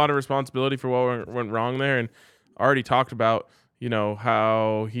taken a lot of responsibility for what went wrong there, and already talked about,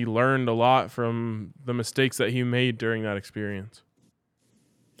 how he learned a lot from the mistakes that he made during that experience.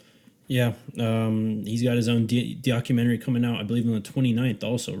 Yeah. He's got his own documentary coming out, I believe, on the 29th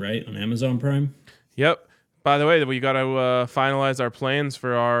also, right? On Amazon Prime. Yep. By the way, we got to finalize our plans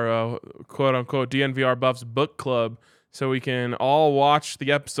for our quote-unquote DNVR Buffs book club so we can all watch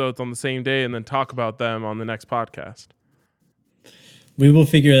the episodes on the same day and then talk about them on the next podcast. We will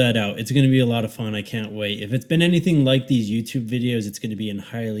figure that out. It's going to be a lot of fun. I can't wait. If it's been anything like these YouTube videos, it's going to be a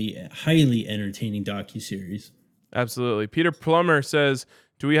highly entertaining docuseries. Absolutely. Peter Plummer says,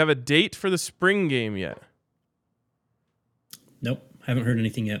 do we have a date for the spring game yet? Nope. Haven't heard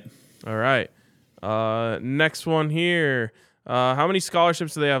anything yet. All right. Next one here. How many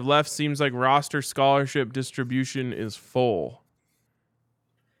scholarships do they have left? Seems like roster scholarship distribution is full.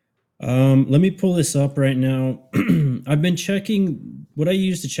 Let me pull this up right now. I've been checking. What I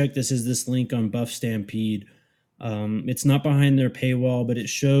use to check this is this link on Buff Stampede. It's not behind their paywall, but it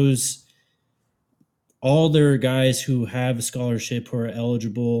shows all their guys who have a scholarship, who are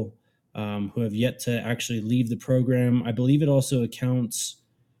eligible, who have yet to actually leave the program. I believe it also accounts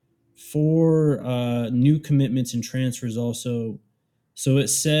for new commitments and transfers also. So it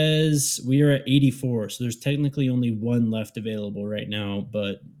says we are at 84. So there's technically only one left available right now,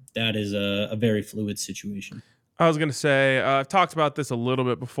 but that is a very fluid situation. I was going to say, I've talked about this a little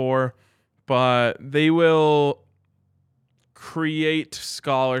bit before, but they will create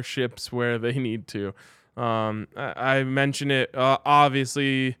scholarships where they need to. I mentioned it,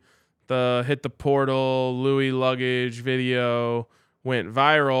 obviously, the Hit the Portal, Louis Luggage video went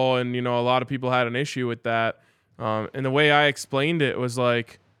viral, and a lot of people had an issue with that. And the way I explained it was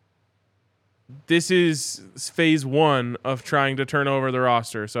like, this is phase one of trying to turn over the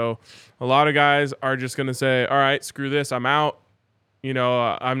roster. So a lot of guys are just going to say, all right, screw this, I'm out.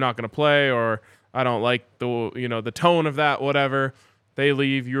 I'm not going to play, or I don't like the tone of that, whatever. They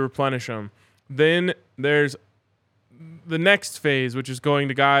leave, you replenish them. Then there's the next phase, which is going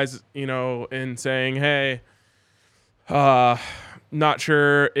to guys, and saying, hey, not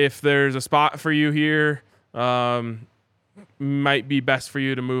sure if there's a spot for you here. Might be best for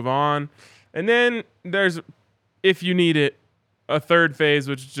you to move on. And then there's, if you need it, a third phase,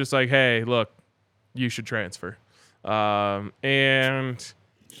 which is just like, hey, look, you should transfer. And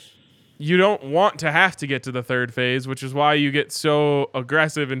you don't want to have to get to the third phase, which is why you get so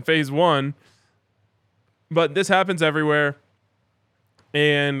aggressive in phase one. But this happens everywhere.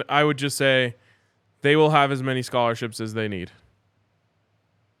 And I would just say they will have as many scholarships as they need.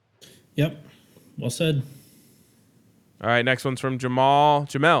 Yep. Well said. All right, next one's from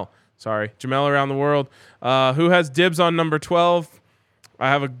Jamel around the world. Who has dibs on number 12? I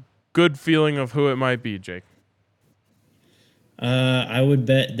have a good feeling of who it might be, Jake. I would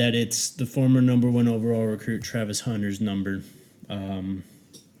bet that it's the former number 1 overall recruit, Travis Hunter's number.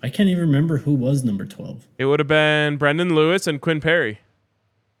 I can't even remember who was number 12. It would have been Brendan Lewis and Quinn Perry.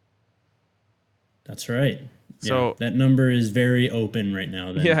 That's right. So yeah, that number is very open right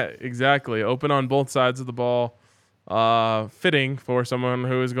now. Then. Yeah, exactly. Open on both sides of the ball. Fitting for someone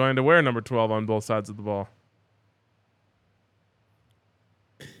who is going to wear number 12 on both sides of the ball.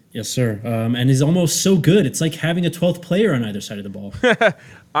 Yes, sir. And he's almost so good. It's like having a 12th player on either side of the ball.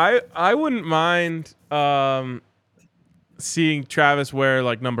 I wouldn't mind seeing Travis wear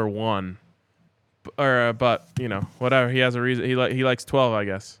like number 1, but whatever. He has a reason. He likes 12, I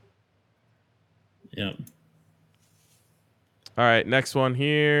guess. Yeah. All right, next one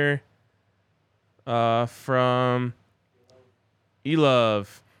here. From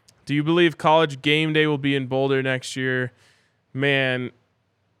Elove. Do you believe College Game Day will be in Boulder next year? Man,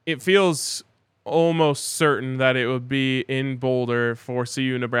 it feels almost certain that it would be in Boulder for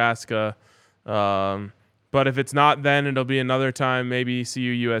CU Nebraska. But if it's not then, it'll be another time, maybe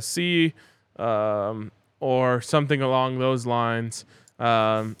CU USC or something along those lines.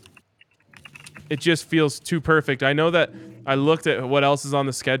 It just feels too perfect. I know that I looked at what else is on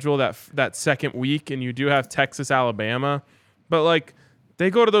the schedule that second week, and you do have Texas, Alabama. But, like, they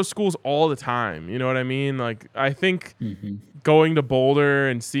go to those schools all the time. You know what I mean? Like, I think going to Boulder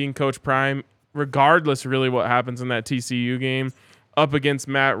and seeing Coach Prime, regardless really what happens in that TCU game, up against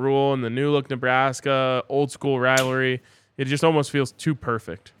Matt Rule and the New Look Nebraska, old school rivalry, it just almost feels too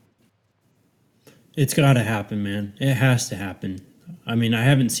perfect. It's got to happen, man. It has to happen. I mean, I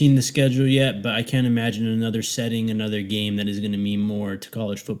haven't seen the schedule yet, but I can't imagine another setting, another game that is going to mean more to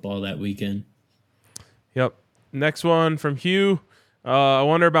college football that weekend. Yep. Next one from Hugh. I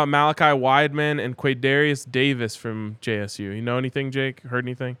wonder about Malachi Wideman and Quaydarius Davis from JSU. You know anything, Jake? Heard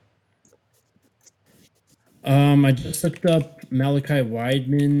anything? I just looked up Malachi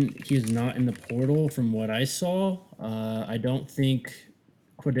Wideman. He is not in the portal from what I saw. I don't think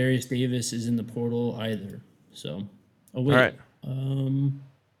Quadarius Davis is in the portal either. So, oh wait. All right.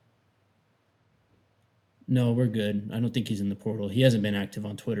 No, we're good. I don't think he's in the portal. He hasn't been active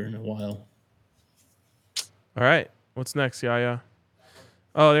on Twitter in a while. All right. What's next, Yaya?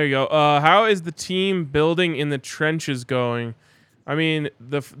 Oh, there you go. How is the team building in the trenches going? I mean,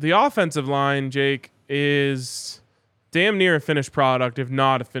 the offensive line, Jake, is damn near a finished product, if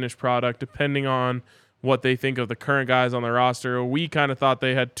not a finished product, depending on what they think of the current guys on the roster. We kind of thought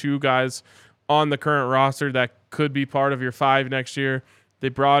they had 2 guys on the current roster that could be part of your 5 next year. They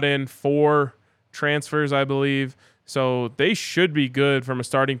brought in 4 transfers, I believe. So they should be good from a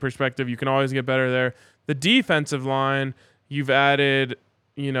starting perspective. You can always get better there. The defensive line, you've added,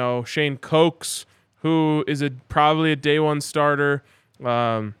 Shane Cokes, who is probably a day one starter.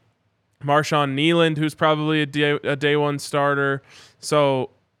 Marshawn Nealand, who's probably a day one starter. So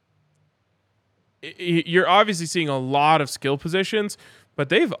you're obviously seeing a lot of skill positions, but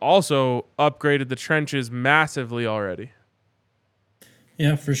they've also upgraded the trenches massively already.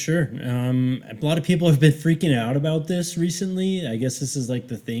 Yeah, for sure. A lot of people have been freaking out about this recently. I guess this is like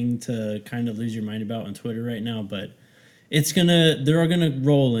the thing to kind of lose your mind about on Twitter right now, but they're gonna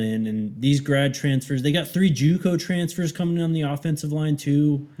roll in, and these grad transfers. They got 3 JUCO transfers coming on the offensive line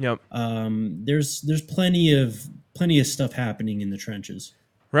too. Yep. There's plenty of stuff happening in the trenches.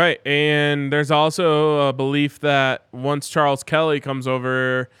 Right, and there's also a belief that once Charles Kelly comes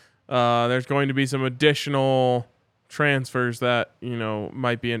over, there's going to be some additional transfers that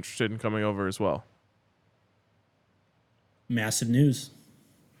might be interested in coming over as well. Massive news.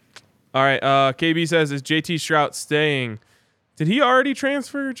 All right, KB says, is JT Shrout staying? Did he already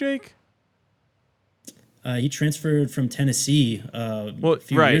transfer, Jake? He transferred from Tennessee a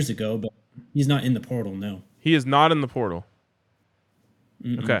few years ago, but he's not in the portal, no. He is not in the portal.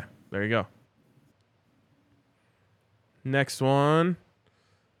 Mm-mm. Okay, there you go. Next one.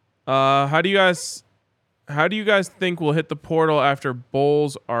 How do you guys think we'll hit the portal after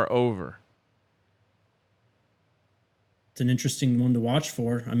bowls are over? It's an interesting one to watch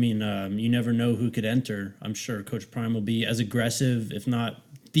for. I mean, you never know who could enter. I'm sure Coach Prime will be as aggressive, if not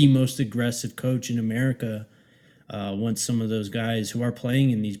the most aggressive coach in America, once some of those guys who are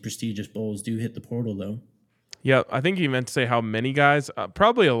playing in these prestigious bowls do hit the portal, though. Yeah, I think he meant to say how many guys.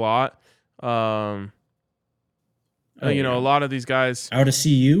 Probably a lot. A lot of these guys out of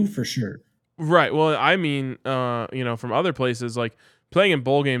CU for sure. Right. Well, I mean, from other places, like playing in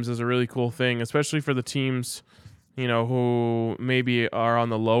bowl games is a really cool thing, especially for the teams, who maybe are on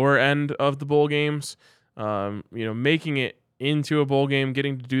the lower end of the bowl games. Making it into a bowl game,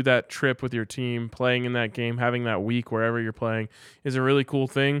 getting to do that trip with your team, playing in that game, having that week wherever you're playing is a really cool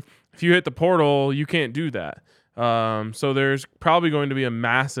thing. If you hit the portal, you can't do that. So there's probably going to be a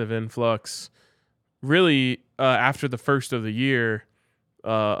massive influx really after the first of the year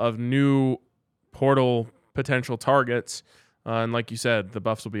of new portal potential targets. And like you said, the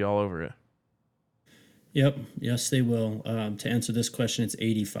Buffs will be all over it. Yep. Yes, they will. To answer this question, it's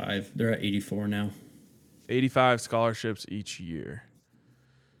 85. They're at 84 now. 85 scholarships each year.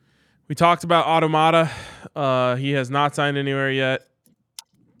 We talked about Automata. He has not signed anywhere yet.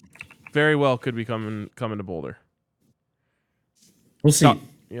 Very well could be coming to Boulder. We'll see.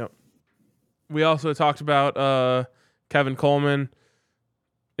 Yep. We also talked about Kevin Coleman.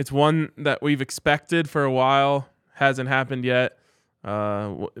 It's one that we've expected for a while. Hasn't happened yet.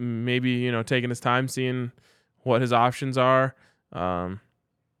 Maybe, taking his time, seeing what his options are.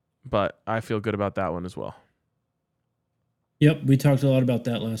 But I feel good about that one as well. Yep, we talked a lot about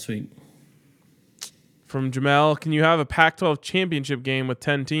that last week. From Jamel, can you have a Pac-12 championship game with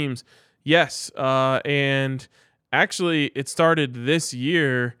 10 teams? Yes, and actually it started this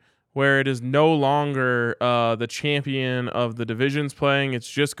year where it is no longer the champion of the divisions playing. It's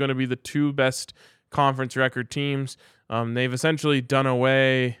just going to be the 2 best conference record teams. They've essentially done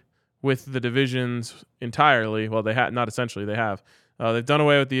away with the divisions entirely. Well, they have not essentially. They have. They've done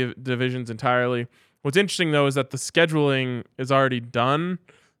away with the divisions entirely. What's interesting though is that the scheduling is already done.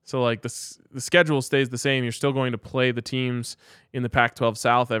 So like the schedule stays the same. You're still going to play the teams in the Pac-12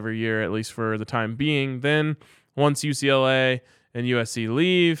 South every year, at least for the time being. Then once UCLA and USC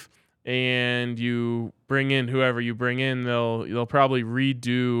leave, and you bring in whoever you bring in, they'll probably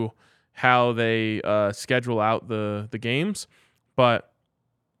redo how they schedule out the games. But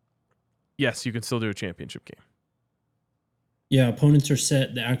yes, you can still do a championship game. Yeah, opponents are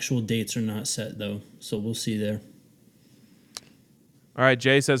set. The actual dates are not set, though. So we'll see there. All right,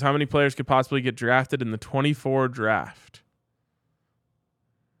 Jay says, how many players could possibly get drafted in the 24 draft?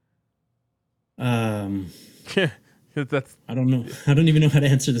 That's I don't know. I don't even know how to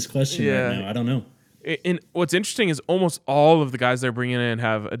answer this question Yeah. right now. I don't know. And what's interesting is almost all of the guys they're bringing in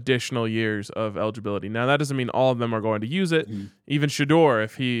have additional years of eligibility. Now, that doesn't mean all of them are going to use it. Even Shedeur,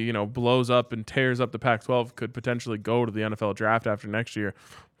 if he blows up and tears up the Pac-12, could potentially go to the NFL draft after next year.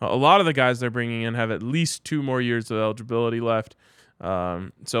 A lot of the guys they're bringing in have at least 2 more years of eligibility left.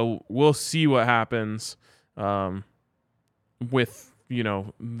 So we'll see what happens with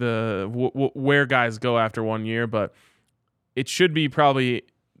where guys go after 1 year, but it should be probably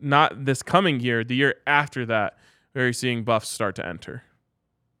not this coming year, the year after that, where you're seeing buffs start to enter.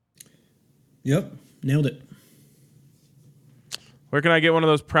 Yep, nailed it. Where can I get one of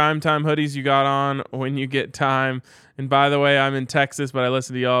those primetime hoodies you got on when you get time? And by the way, I'm in Texas, but I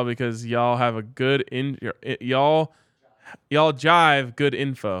listen to y'all because y'all have a good y'all jive good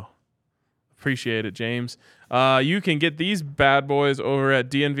info. Appreciate it, James. You can get these bad boys over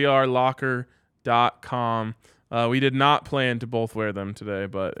at dnvrlocker.com. We did not plan to both wear them today,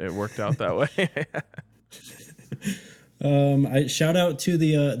 but it worked out that way. I shout out to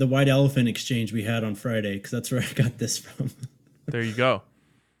the White Elephant exchange we had on Friday, because that's where I got this from. There you go.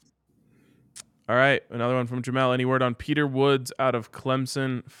 All right, another one from Jamel. Any word on Peter Woods out of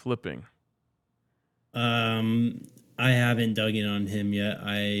Clemson flipping? I haven't dug in on him yet.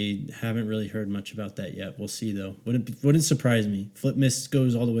 I haven't really heard much about that yet. We'll see, though. Wouldn't surprise me. Flip miss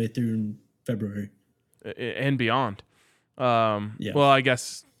goes all the way through in February. And beyond. Yeah. Well, I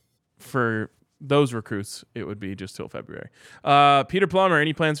guess for those recruits, it would be just till February. Peter Plummer,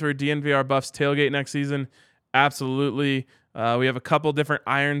 any plans for DNVR Buffs tailgate next season? Absolutely. We have a couple different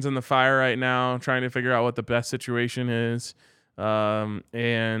irons in the fire right now, trying to figure out what the best situation is.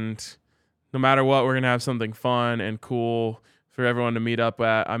 And no matter what, we're going to have something fun and cool for everyone to meet up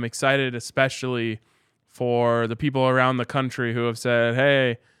at. I'm excited, especially for the people around the country who have said,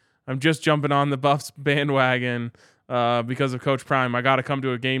 hey, I'm just jumping on the Buffs bandwagon because of Coach Prime. I got to come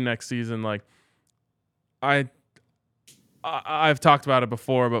to a game next season. Like, I've talked about it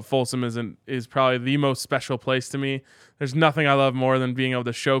before, but Folsom is probably the most special place to me. There's nothing I love more than being able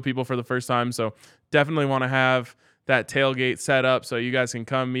to show people for the first time. So definitely want to have that tailgate set up so you guys can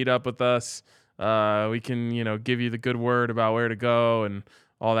come meet up with us. We can, give you the good word about where to go and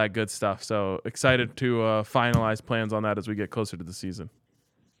all that good stuff. So excited to finalize plans on that as we get closer to the season.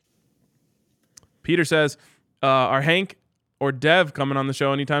 Peter says, are Hank or Dev coming on the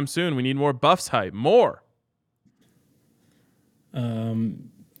show anytime soon? We need more Buffs hype. More.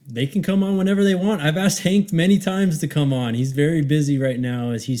 They can come on whenever they want. I've asked Hank many times to come on. He's very busy right now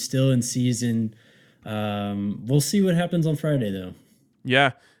as he's still in season. We'll see what happens on Friday, though.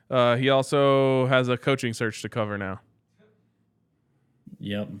 Yeah. He also has a coaching search to cover now.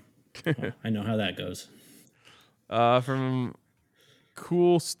 Yep. I know how that goes. From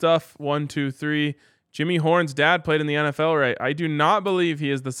Cool Stuff 123, Jimmy Horn's dad played in the NFL, right? I do not believe he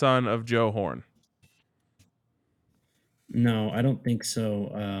is the son of Joe Horn. No, I don't think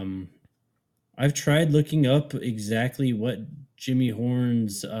so. I've tried looking up exactly what Jimmy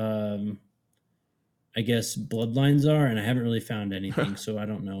Horn's, bloodlines are, and I haven't really found anything, so I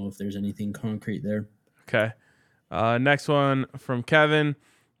don't know if there's anything concrete there. Okay. Next one from Kevin.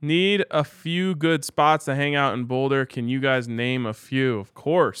 Need a few good spots to hang out in Boulder. Can you guys name a few? Of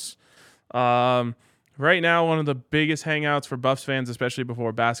course. Right now, one of the biggest hangouts for Buffs fans, especially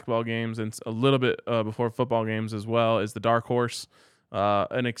before basketball games and a little bit before football games as well, is the Dark Horse,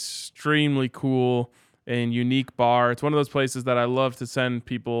 an extremely cool and unique bar. It's one of those places that I love to send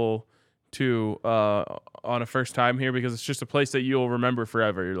people to on a first time here because it's just a place that you'll remember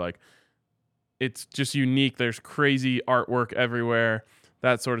forever. You're like, it's just unique. There's crazy artwork everywhere,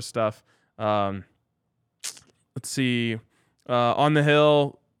 that sort of stuff. Let's see. On the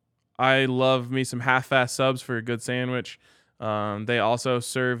Hill, I love me some half-fast subs for a good sandwich. They also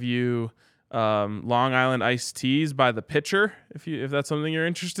serve you Long Island iced teas by the pitcher, if that's something you're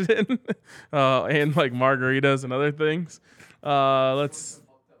interested in, and like margaritas and other things.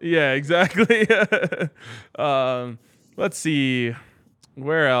 Yeah, exactly. Let's see,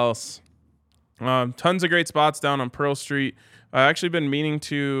 where else? Tons of great spots down on Pearl Street. I've actually been meaning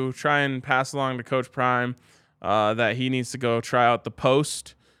to try and pass along to Coach Prime that he needs to go try out the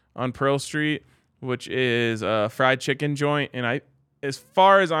Post on Pearl Street, which is a fried chicken joint. And as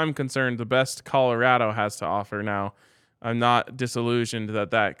far as I'm concerned, the best Colorado has to offer now. I'm not disillusioned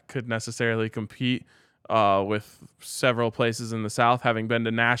that could necessarily compete with several places in the South. Having been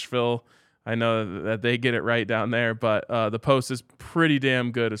to Nashville, I know that they get it right down there, but the Post is pretty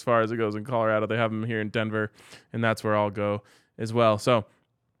damn good as far as it goes in Colorado. They have them here in Denver, and that's where I'll go as well. So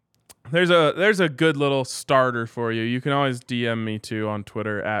There's a good little starter for you. You can always DM me too on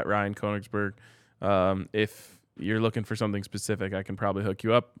Twitter at Ryan Koenigsberg. If you're looking for something specific, I can probably hook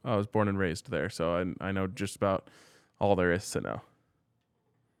you up. I was born and raised there, so I know just about all there is to know.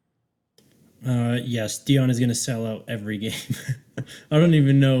 Yes, Dion is going to sell out every game. I don't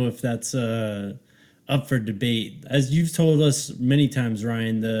even know if that's up for debate. As you've told us many times,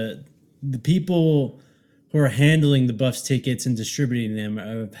 Ryan, the people who are handling the Buffs tickets and distributing them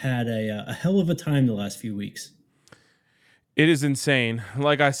have had a hell of a time the last few weeks. It is insane.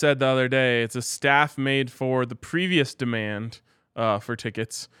 Like I said the other day, it's a staff made for the previous demand for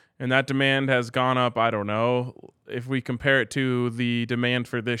tickets, and that demand has gone up. I don't know if we compare it to the demand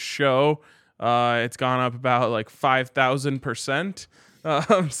for this show. It's gone up about like 5,000%.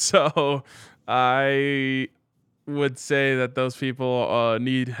 So I would say that those people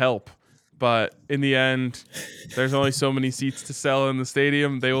need help. But in the end, there's only so many seats to sell in the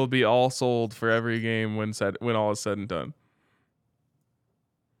stadium. They will be all sold for every game when all is said and done.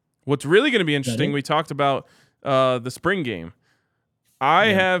 What's really going to be interesting, we talked about the spring game. I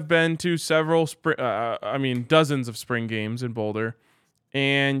have been to several dozens of spring games in Boulder.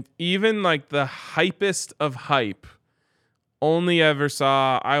 And even like the hypest of hype only ever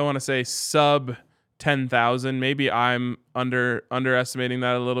saw, I want to say, sub 10,000. Maybe I'm underestimating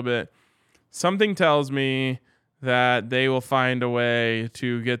that a little bit. Something tells me that they will find a way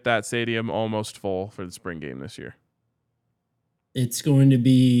to get that stadium almost full for the spring game this year. It's going to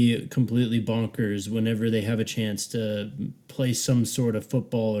be completely bonkers whenever they have a chance to play some sort of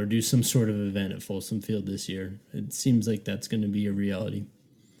football or do some sort of event at Folsom Field this year. It seems like that's going to be a reality.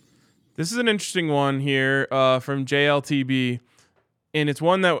 This is an interesting one here from JLTB, and it's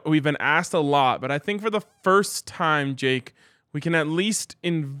one that we've been asked a lot, but I think for the first time, Jake, we can at least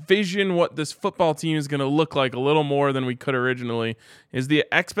envision what this football team is going to look like a little more than we could originally. Is the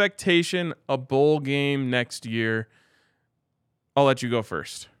expectation a bowl game next year? I'll let you go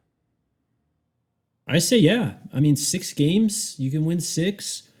first. I say, yeah. I mean, 6 games, you can win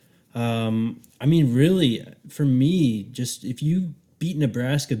 6. I mean, really, for me, just if you beat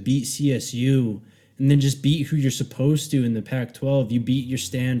Nebraska, beat CSU, and then just beat who you're supposed to in the Pac-12, you beat your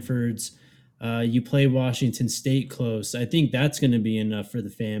Stanfords, you play Washington State close, I think that's going to be enough for the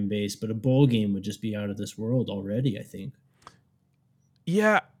fan base. But a bowl game would just be out of this world already, I think.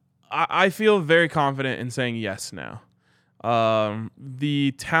 Yeah, I feel very confident in saying yes now.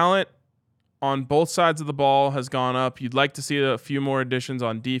 The talent on both sides of the ball has gone up. You'd like to see a few more additions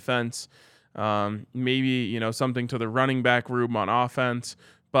on defense. Maybe, something to the running back room on offense.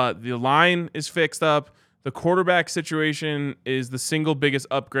 But the line is fixed up. The quarterback situation is the single biggest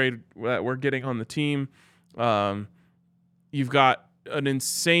upgrade that we're getting on the team. You've got an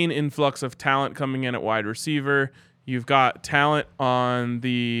insane influx of talent coming in at wide receiver. You've got talent on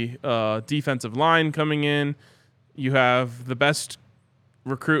the defensive line coming in. You have the best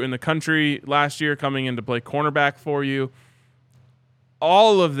recruit in the country last year coming in to play cornerback for you.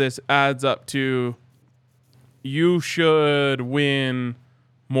 All of this adds up to you should win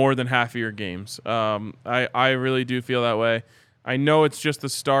more than half of your games. I really do feel that way. I know it's just the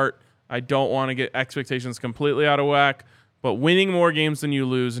start. I don't want to get expectations completely out of whack, but winning more games than you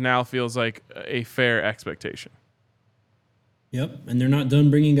lose now feels like a fair expectation. Yep, and they're not done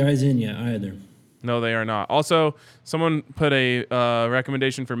bringing guys in yet either. No, they are not. Also, someone put a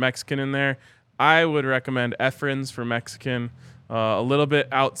recommendation for Mexican in there. I would recommend Efren's for Mexican, a little bit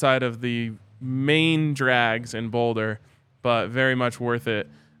outside of the main drags in Boulder, but very much worth it,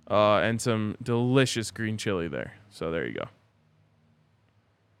 and some delicious green chili there. So there you go.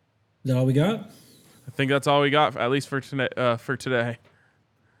 Is that all we got? I think that's all we got, at least for today.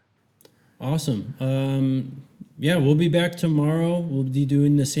 Awesome. Yeah, we'll be back tomorrow. We'll be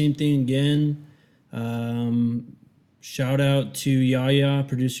doing the same thing again. Shout out to Yaya,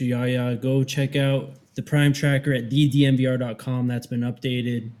 producer Yaya. Go check out the Prime Tracker at thedmvr.com. That's been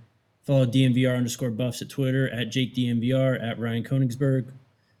updated. Follow DMVR_Buffs at Twitter, at JakeDMVR, at Ryan Koenigsberg.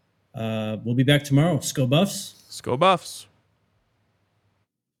 We'll be back tomorrow. Go Buffs. Go Buffs.